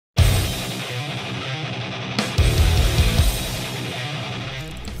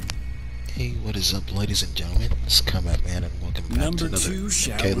Hey, what is up, ladies and gentlemen? It's Combat Man, and welcome back to another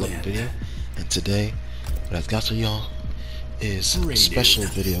MK11 video. And today, what I've got for y'all is a special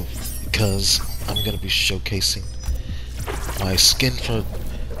video because I'm going to be showcasing my skin for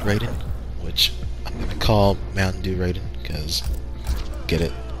Raiden, which I'm going to call Mountain Dew Raiden because, get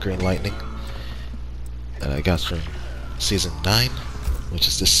it, Green Lightning, that I got from Season 9, which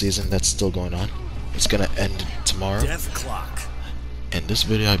is this season that's still going on. It's going to end tomorrow. Death clock. And this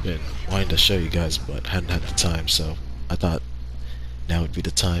video I've been wanting to show you guys, but hadn't had the time, so I thought now would be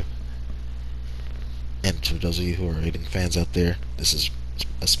the time. And for those of you who are Raiden fans out there, this is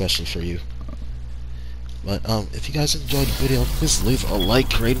especially for you. But if you guys enjoyed the video, please leave a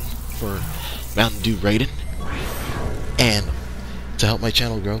like rating for Mountain Dew Raiden. And to help my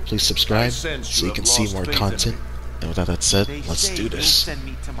channel grow, please subscribe so you can see more content. And without that said, let's do this. Send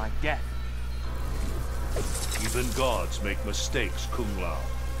me to my death. Even gods make mistakes, Kung Lao.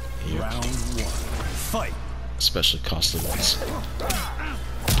 Yep. Round one. Fight. Especially costly ones.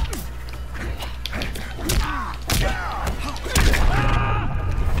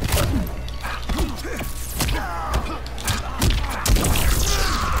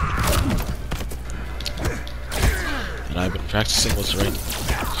 And I've been practicing with Raiden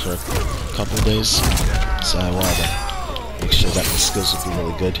for a couple of days, so I wanted to make sure that my skills would be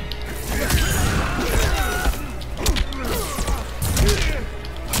really good.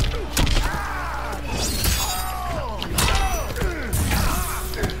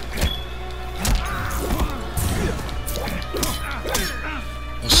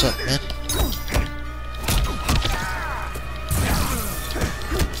 What's up, man?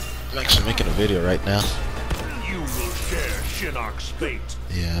 I'm actually making a video right now. You will share Shinnok's fate.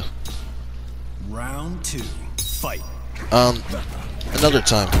 Yeah. Round two. Fight. Another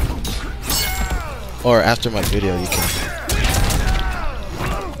time. Or after my video, you can.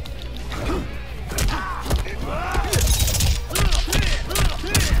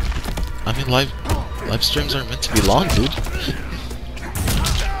 I mean, live streams aren't meant to be long, dude.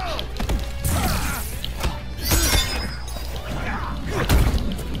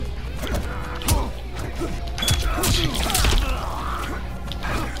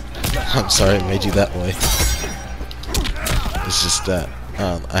 I'm sorry I made you that way. It's just that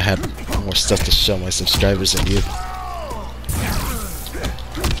I had more stuff to show my subscribers than you.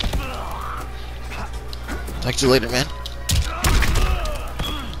 Talk to you later, man.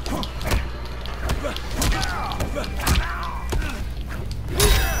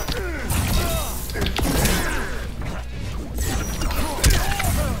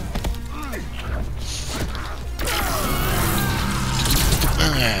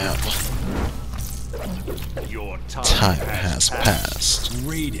 Your Time has passed.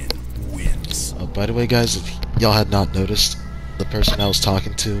 Raiden wins. Oh, by the way, guys, if y'all had not noticed, the person I was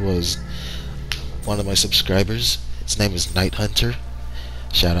talking to was one of my subscribers. His name is Night Hunter.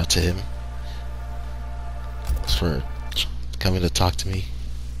 Shout out to him for coming to talk to me.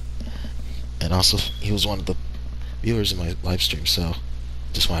 And also, he was one of the viewers in my live stream, so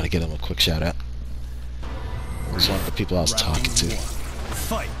just wanted to get him a quick shout out. He was one of the people I was talking to.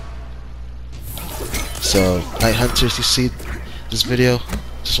 Fight. So, Night Hunter, if you see this video,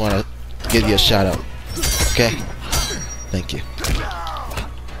 just want to give you a shout out. Okay? Thank you.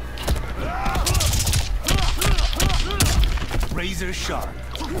 Razor sharp.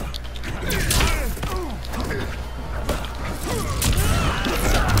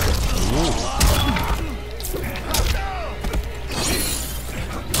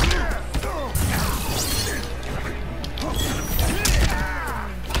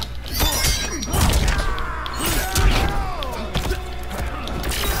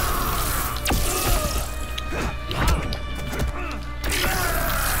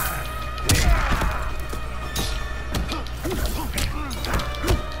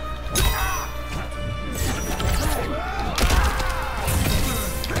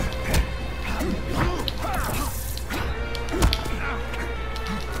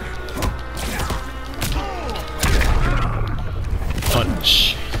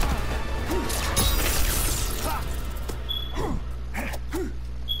 Punch.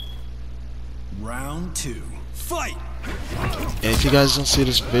 Round two. Fight. And if you guys don't see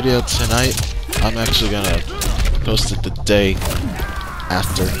this video tonight, I'm actually gonna post it the day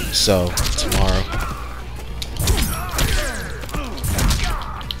after, so tomorrow.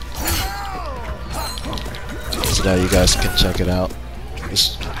 So that you guys can check it out.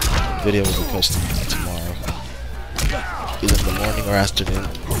 This video will be posted tomorrow, either in the morning or afternoon,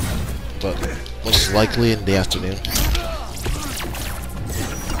 but most likely in the afternoon.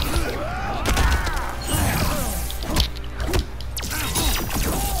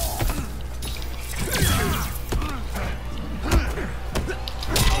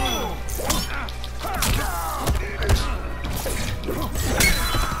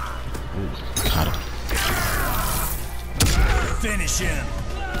 Finish him.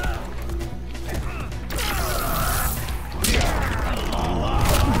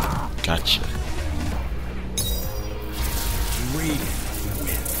 Gotcha. Raiden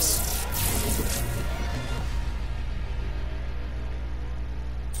wins.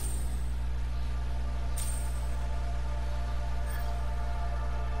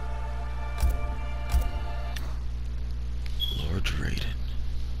 Lord Raiden.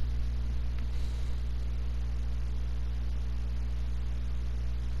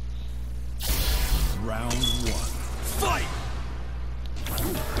 Round one. Fight!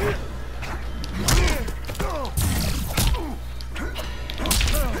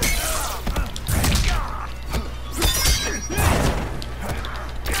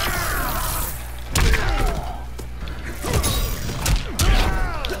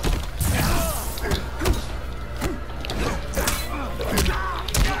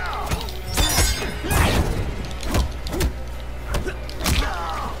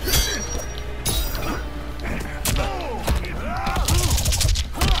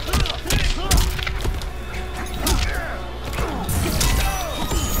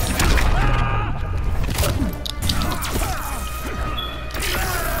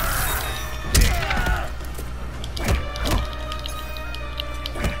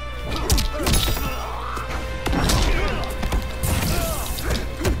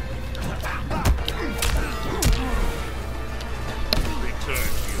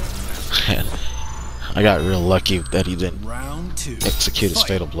 I got real lucky that he didn't Round two. execute his Fight.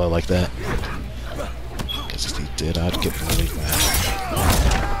 fatal blow like that. Because if he did, I'd get really mad.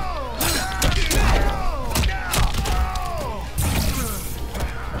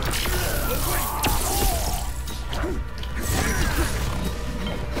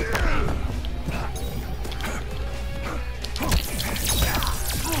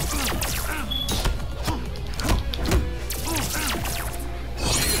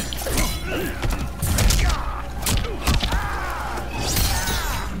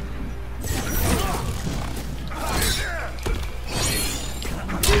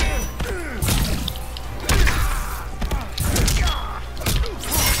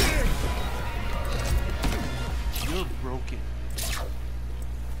 You're broken.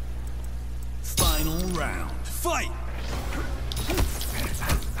 Final round. Fight!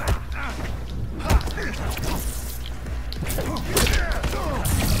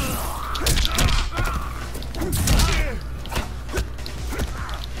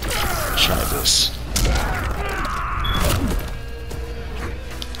 Try this.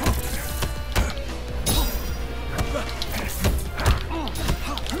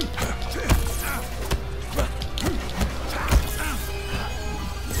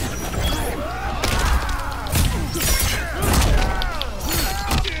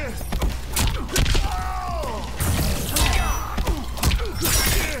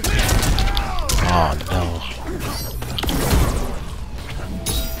 Oh no.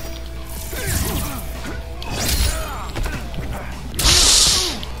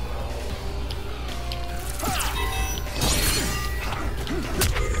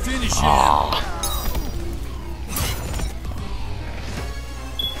 Finish him. Ah.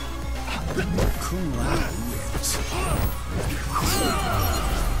 Kung Lao wins.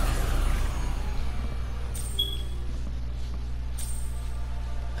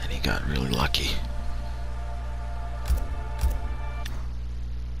 And he got really lucky.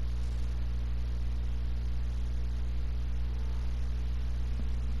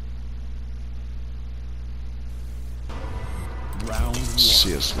 Round one.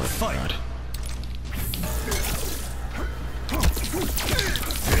 See us left Fight. guard.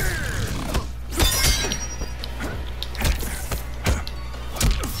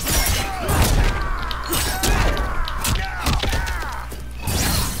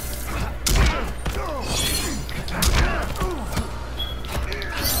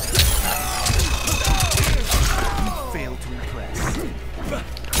 Failed to impress.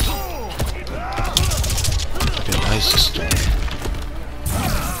 Okay, nice storm.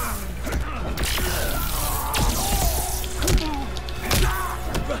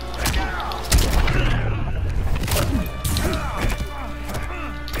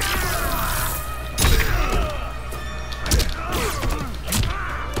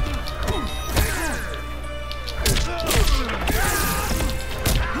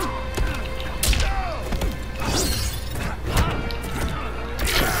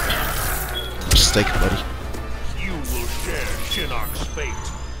 Mistake, buddy. You will share Shinnok's fate.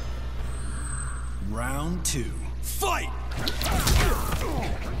 Round two. Fight!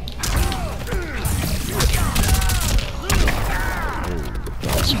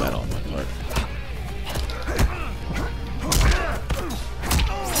 That's bad on my part.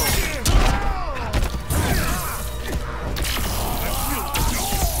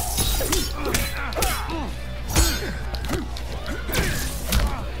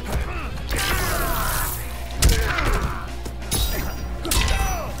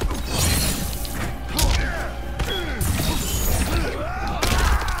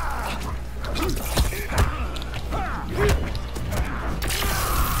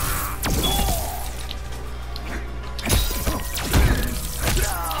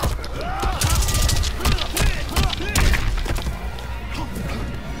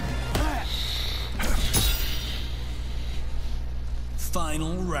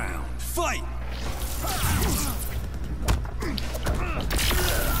 round, fight!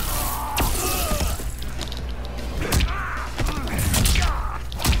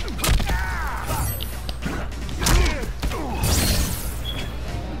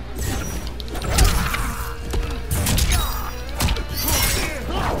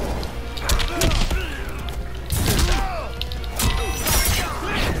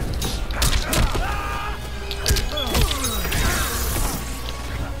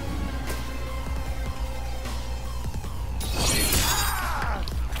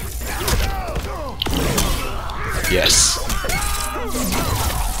 Yes.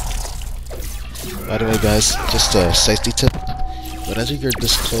 By the way, guys, just a safety tip. Whenever you're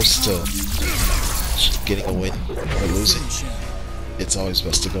this close to getting a win or losing, it's always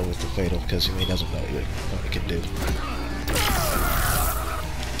best to go with the fatal because you may never know what you can do.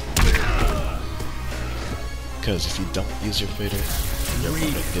 Because if you don't use your fatal, your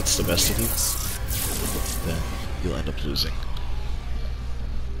opponent gets the best of you, then you'll end up losing.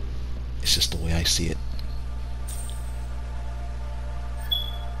 It's just the way I see it.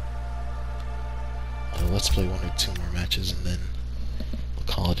 Let's play 1 or 2 more matches and then we'll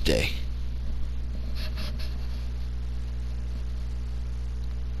call it a day.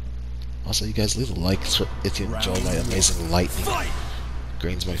 Also, you guys leave a like if you enjoy my amazing lightning.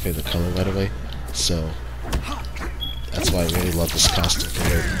 Green's my favorite color, by the way, so that's why I really love this costume for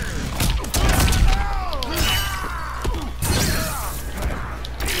Raiden.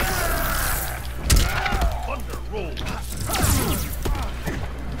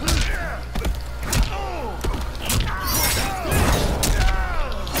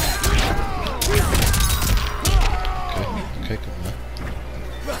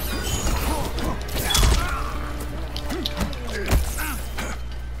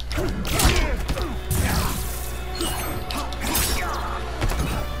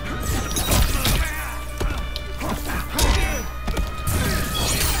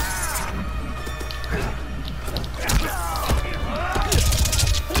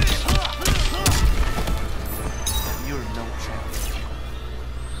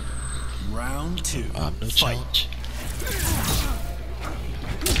 Round 2. No challenge.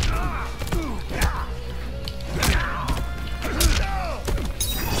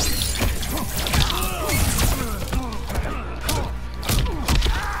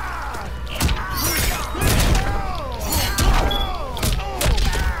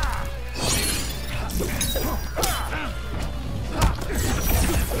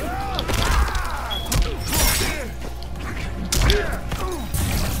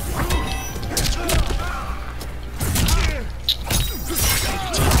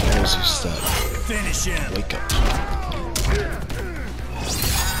 Finish him. Wake up.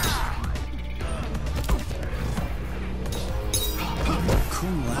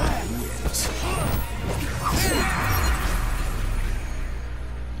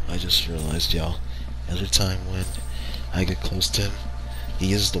 I just realized, y'all, every time when I get close to him, he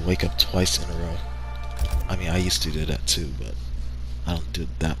uses the wake up twice in a row. I mean, I used to do that too, but I don't do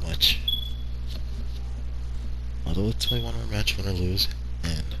it that much. Although let's play 1 more match, win or lose,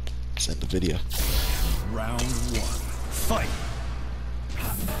 and send the video. Round 1. Fight.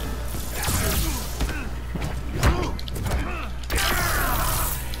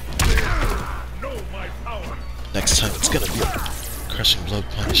 Know my power. Next time it's gonna be a crushing blow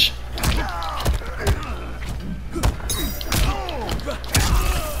punish.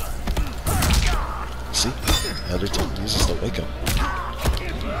 See? Every time he uses the wake up.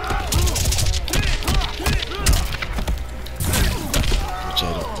 Which I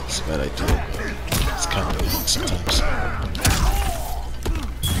don't think is a bad idea, but it's kind of weak sometimes.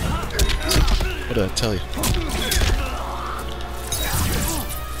 What did I tell you?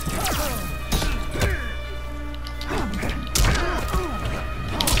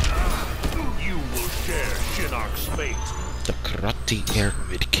 You will share Shinnok's fate. The karate air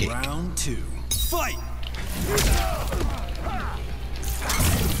mid kick. Round 2. Fight.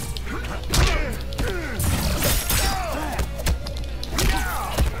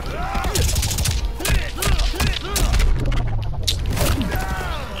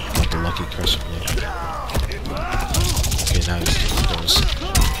 Got the lucky crushing blow. Okay, now he's doing those.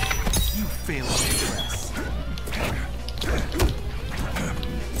 You failed to press.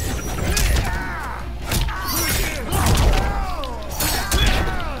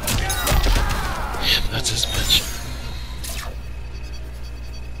 That's his match.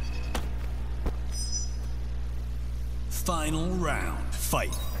 Final round.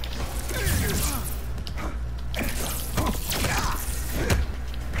 Fight.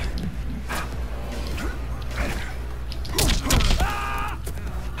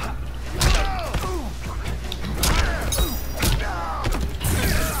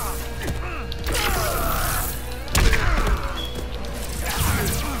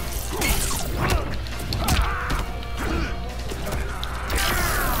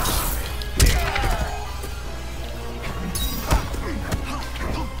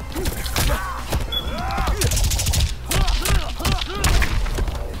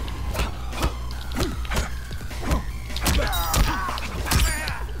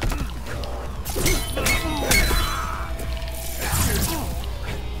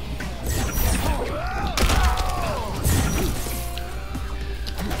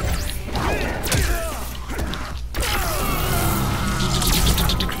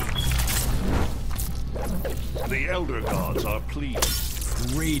 The Elder Gods are pleased.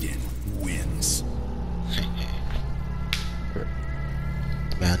 Raiden wins.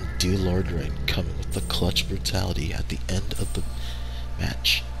 Man, dear Lord Raiden coming with the clutch brutality at the end of the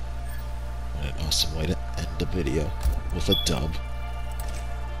match. What an awesome way to end the video with a dub.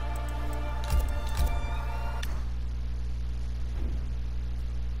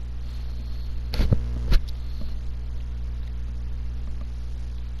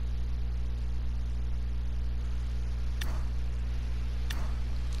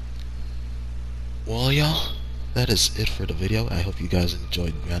 Well, y'all, that is it for the video. I hope you guys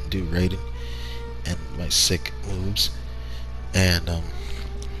enjoyed Mandu Raiden and my sick moves. And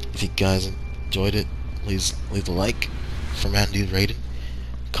if you guys enjoyed it, please leave a like for Mandu Raiden.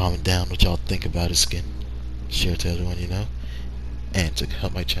 Comment down what y'all think about his skin. Share to everyone you know. And to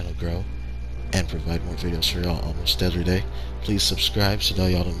help my channel grow and provide more videos for y'all almost every day, please subscribe so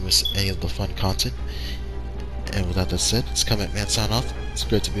that y'all don't miss any of the fun content. And with that said, it's Comeback Man sign off. It's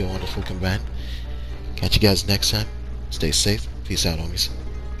great to be a wonderful combined. Catch you guys next time. Stay safe. Peace out, homies.